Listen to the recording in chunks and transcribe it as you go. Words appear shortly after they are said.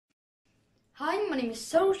Hi, my name is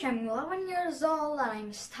Soroosh. I'm 11 years old and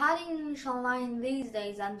I'm studying English online these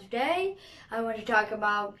days. And today I want to talk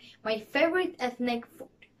about my favorite ethnic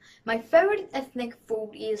food. My favorite ethnic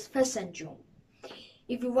food is Fesenjoon.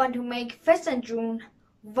 If you want to make Fesenjoon,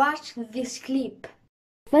 watch this clip.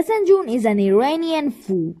 Fesenjoon is an Iranian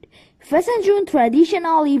food. Fesenjoon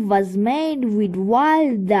traditionally was made with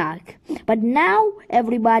wild duck, but now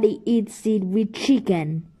everybody eats it with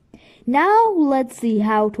chicken. Now let's see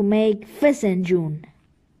how to make Fesenjoon.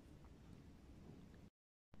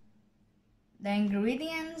 The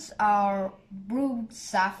ingredients are brewed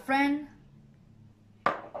saffron,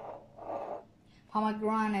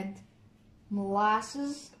 pomegranate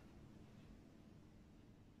molasses,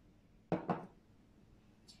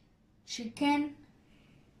 chicken,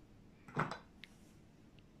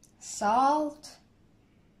 salt,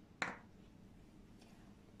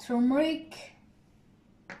 turmeric,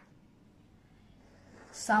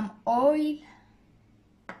 some oil,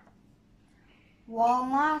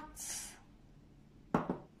 walnuts,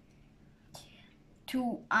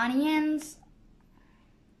 2 onions,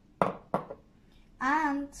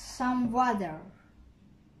 and some water.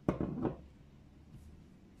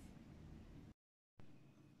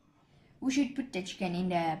 We should put the chicken in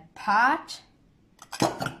the pot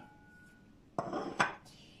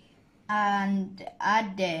and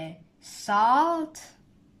add the salt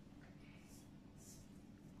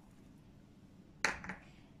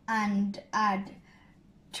and add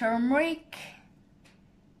turmeric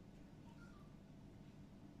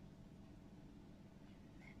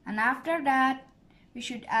and after that we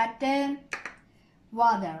should add the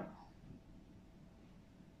water.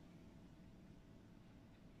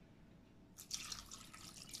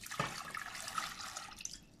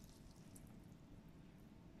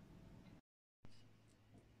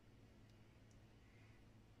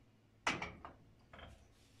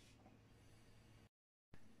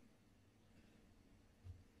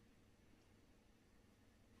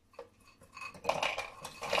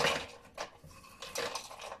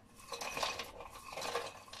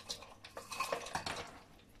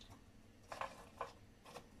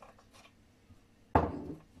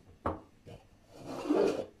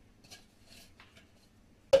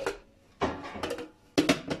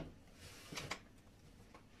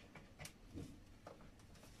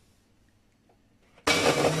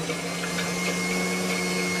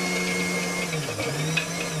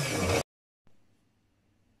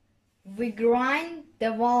 We grind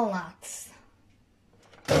the walnuts.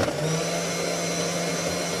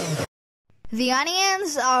 The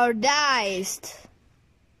onions are diced.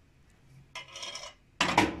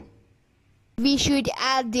 We should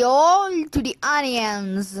add the oil to the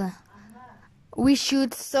onions. We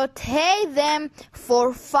should saute them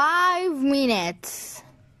for 5 minutes.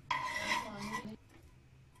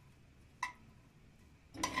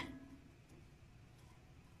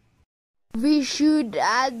 We should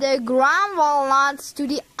add the ground walnuts to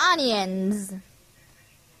the onions.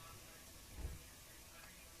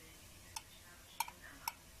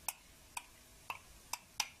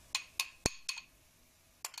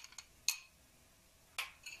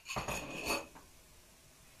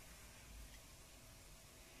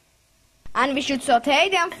 And we should saute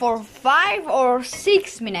them for 5 or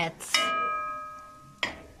 6 minutes.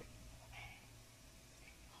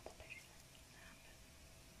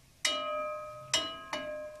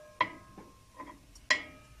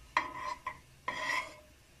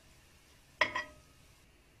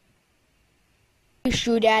 We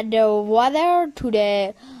should add the water to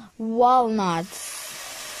the walnuts.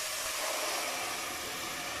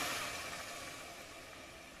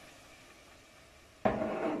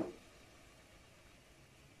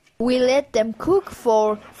 We let them cook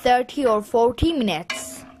for 30 or 40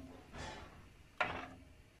 minutes.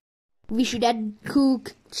 We should add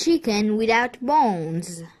cooked chicken without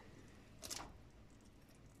bones.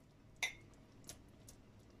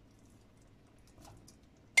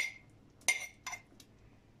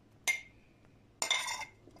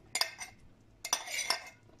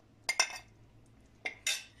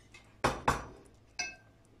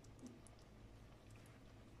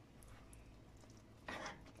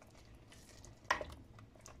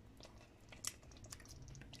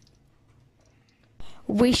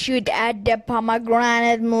 We should add the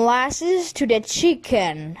pomegranate molasses to the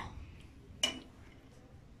chicken.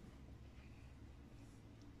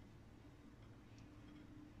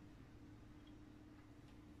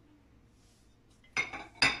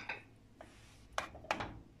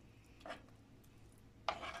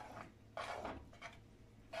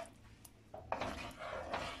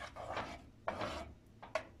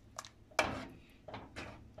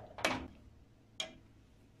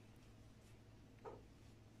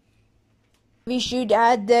 We should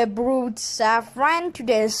add the brewed saffron to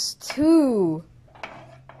the stew.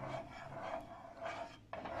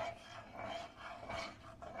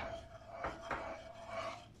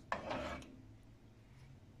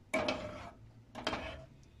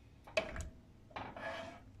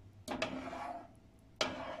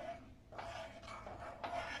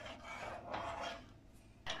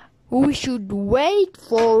 We should wait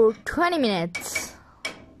for 20 minutes.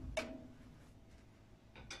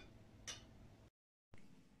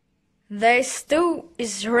 The stew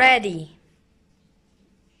is ready.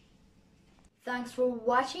 Thanks for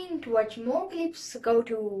watching. To watch more clips, go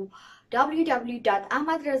to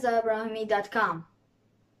www.ahmedrzaIbrahimi.com.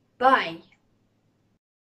 Bye.